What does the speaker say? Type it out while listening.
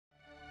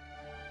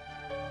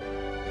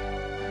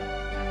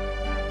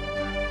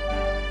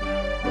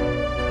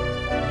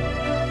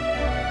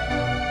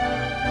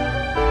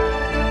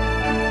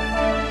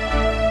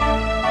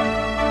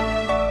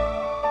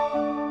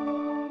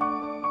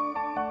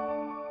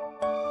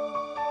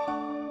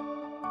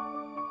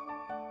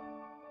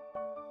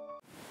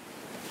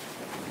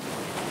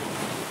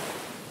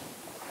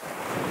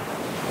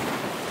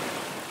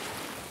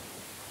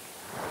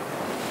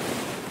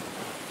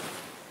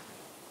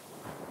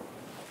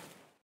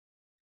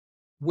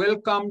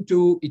Welcome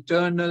to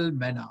Eternal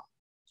Manna,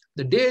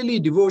 the daily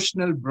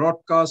devotional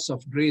broadcast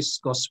of Grace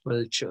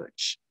Gospel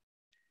Church.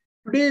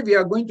 Today we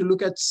are going to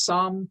look at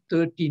Psalm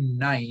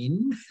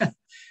 39.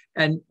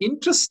 And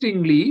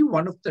interestingly,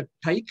 one of the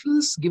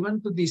titles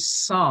given to this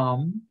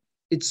psalm,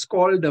 it's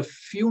called a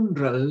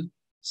funeral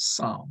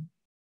psalm.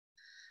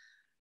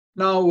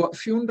 Now,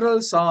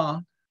 funerals are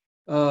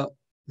a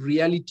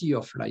reality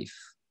of life.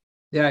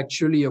 They are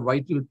actually a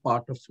vital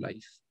part of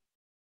life.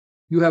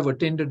 You have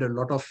attended a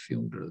lot of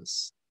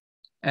funerals,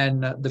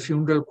 and the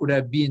funeral could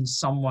have been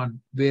someone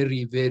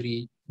very,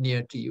 very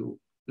near to you,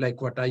 like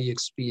what I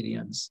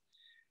experienced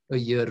a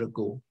year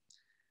ago.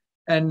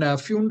 And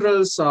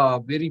funerals are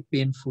very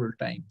painful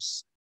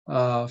times.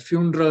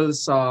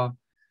 Funerals are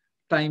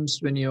times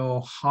when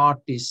your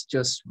heart is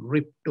just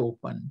ripped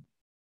open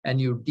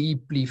and you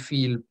deeply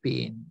feel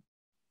pain.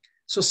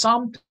 So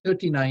Psalm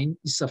 39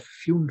 is a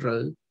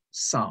funeral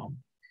psalm.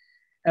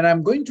 And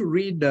I'm going to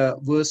read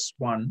verse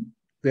 1,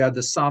 where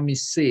the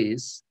psalmist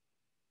says,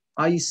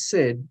 I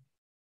said,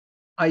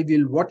 I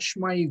will watch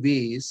my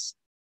ways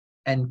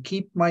and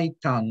keep my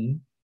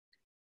tongue.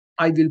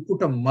 I will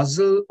put a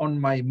muzzle on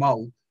my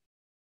mouth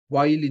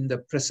while in the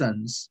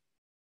presence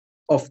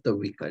of the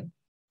wicked.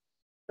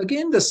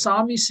 Again, the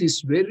psalmist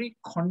is very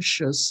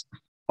conscious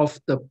of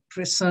the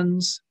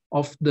presence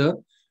of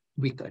the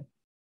wicked.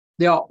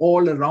 They are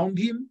all around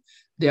him.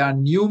 They are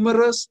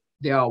numerous.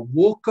 They are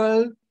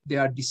vocal. They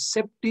are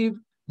deceptive.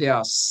 They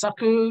are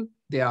subtle.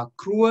 They are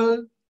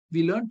cruel.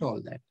 We learned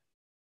all that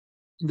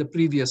in the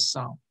previous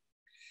psalm.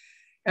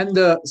 And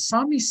the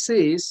psalmist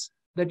says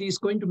that he's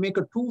going to make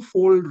a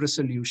twofold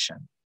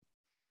resolution,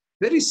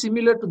 very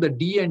similar to the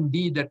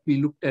D&D that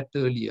we looked at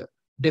earlier,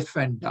 deaf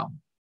and dumb.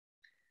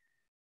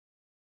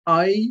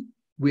 I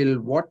will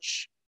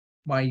watch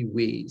my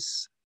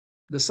ways.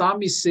 The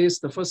psalmist says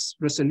the first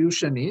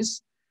resolution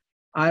is,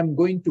 I'm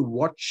going to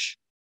watch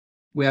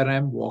where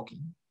I'm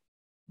walking,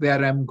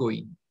 where I'm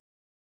going.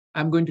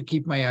 I'm going to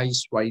keep my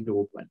eyes wide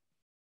open.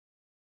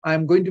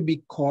 I'm going to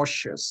be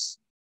cautious.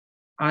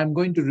 I'm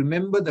going to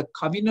remember the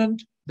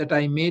covenant that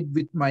I made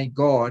with my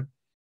God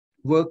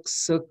to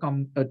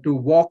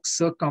walk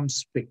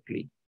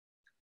circumspectly.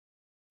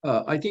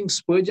 I think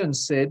Spurgeon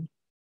said,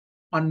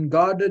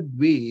 unguarded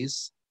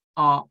ways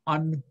are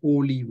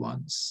unholy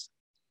ones.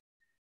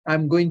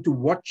 I'm going to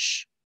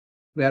watch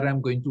where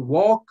I'm going to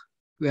walk,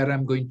 where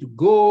I'm going to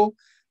go,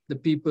 the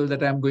people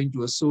that I'm going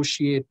to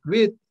associate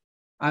with.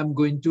 I'm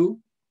going to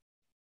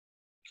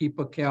keep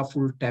a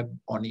careful tab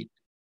on it.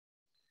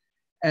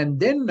 And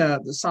then the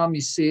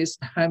psalmist says,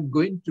 I'm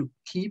going to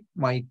keep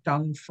my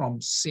tongue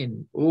from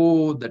sin.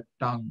 Oh, the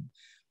tongue.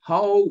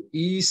 How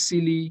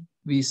easily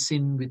we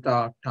sin with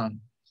our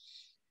tongue.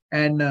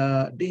 And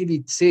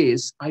David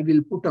says, I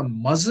will put a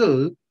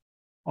muzzle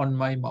on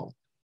my mouth.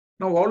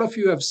 Now, all of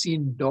you have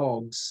seen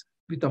dogs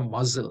with a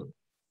muzzle.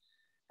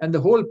 And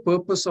the whole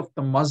purpose of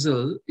the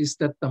muzzle is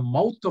that the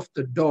mouth of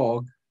the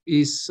dog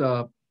is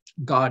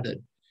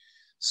guarded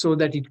so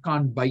that it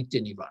can't bite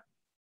anyone.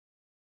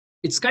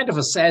 It's kind of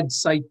a sad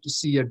sight to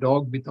see a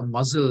dog with a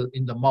muzzle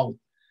in the mouth,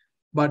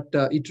 but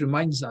it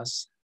reminds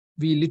us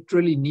we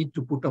literally need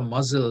to put a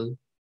muzzle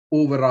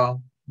over our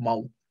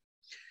mouth.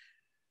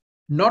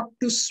 Not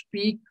to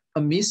speak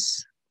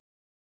amiss,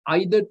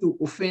 either to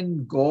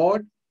offend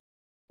God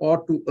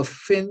or to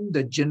offend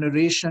the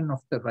generation of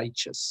the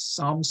righteous.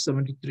 Psalm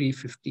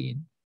 73:15,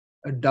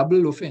 a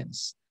double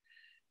offense,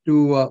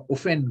 to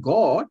offend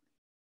God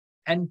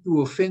and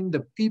to offend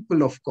the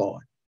people of God.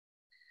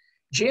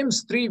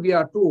 James 3, we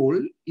are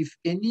told, if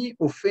any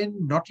offend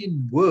not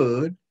in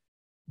word,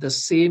 the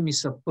same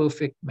is a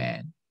perfect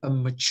man, a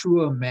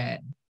mature man.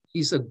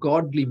 He's a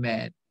godly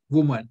man,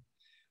 woman,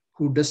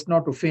 who does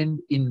not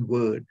offend in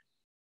word.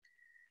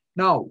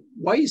 Now,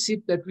 why is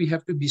it that we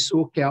have to be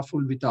so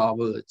careful with our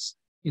words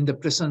in the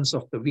presence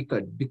of the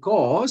wicked?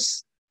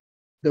 Because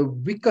the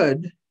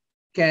wicked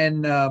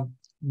can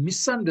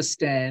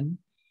misunderstand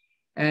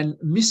and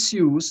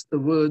misuse the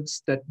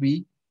words that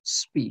we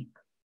speak.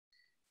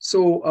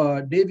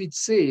 So David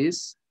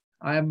says,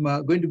 I'm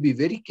going to be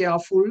very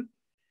careful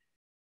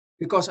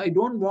because I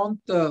don't want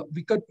the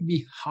wicked to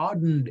be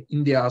hardened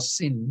in their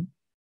sin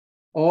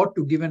or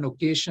to give an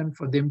occasion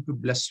for them to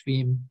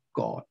blaspheme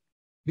God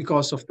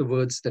because of the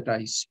words that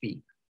I speak.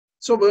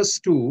 So verse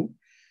 2,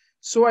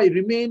 so I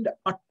remained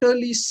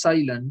utterly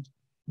silent,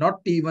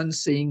 not even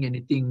saying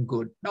anything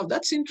good. Now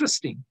that's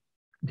interesting.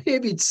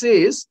 David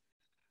says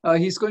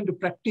he's going to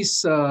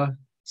practice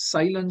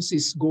silence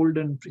is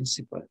golden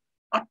principle.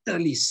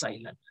 Utterly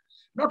silent.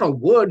 Not a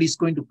word is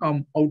going to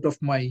come out of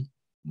my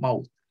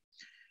mouth.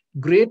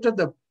 Greater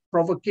the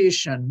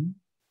provocation,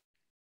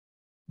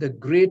 the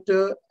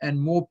greater and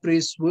more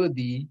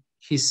praiseworthy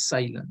his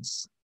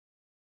silence.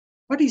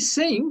 But he's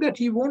saying that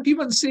he won't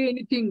even say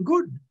anything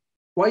good.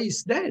 Why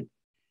is that?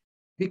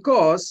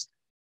 Because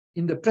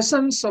in the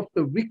presence of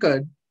the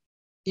wicked,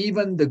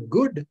 even the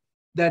good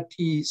that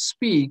he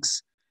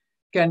speaks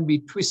can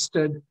be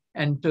twisted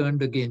and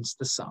turned against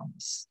the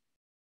psalmist.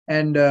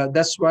 And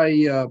that's why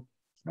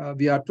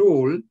we are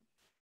told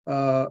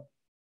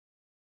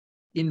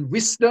In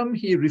wisdom,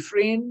 he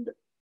refrained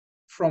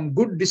from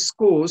good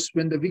discourse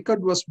when the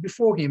wicked was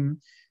before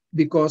him,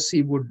 because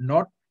he would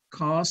not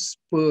cast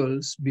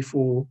pearls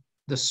before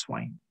the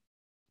swine.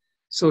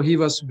 So he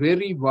was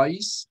very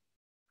wise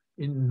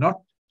in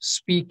not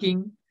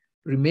speaking,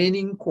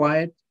 remaining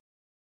quiet,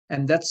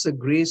 and that's a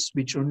grace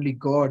which only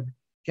God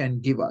can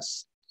give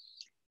us.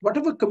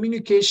 Whatever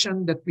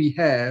communication that we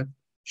have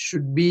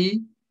should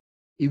be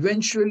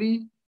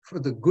eventually for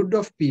the good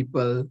of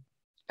people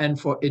and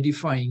for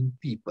edifying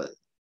people.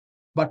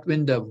 But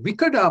when the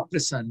wicked are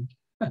present,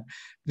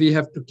 we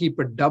have to keep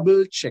a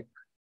double check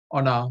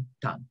on our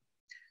tongue.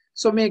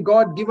 So may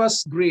God give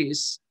us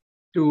grace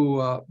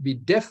to be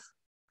deaf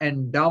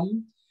and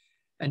dumb,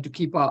 and to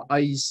keep our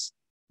eyes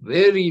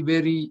very,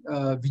 very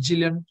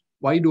vigilant,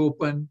 wide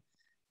open,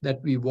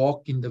 that we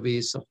walk in the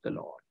ways of the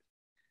Lord.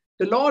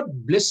 The Lord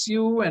bless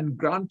you and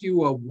grant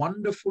you a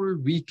wonderful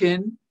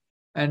weekend.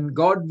 And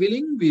God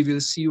willing, we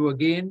will see you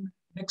again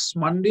next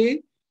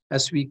Monday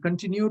as we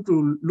continue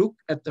to look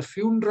at the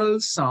funeral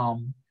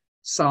psalm,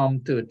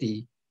 Psalm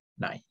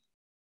 39.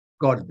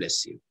 God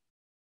bless you.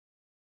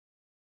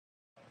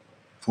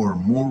 For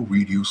more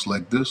videos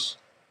like this,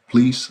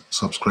 please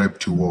subscribe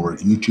to our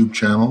YouTube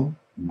channel,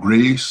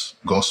 Grace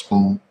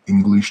Gospel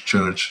English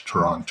Church,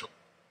 Toronto.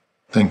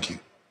 Thank you.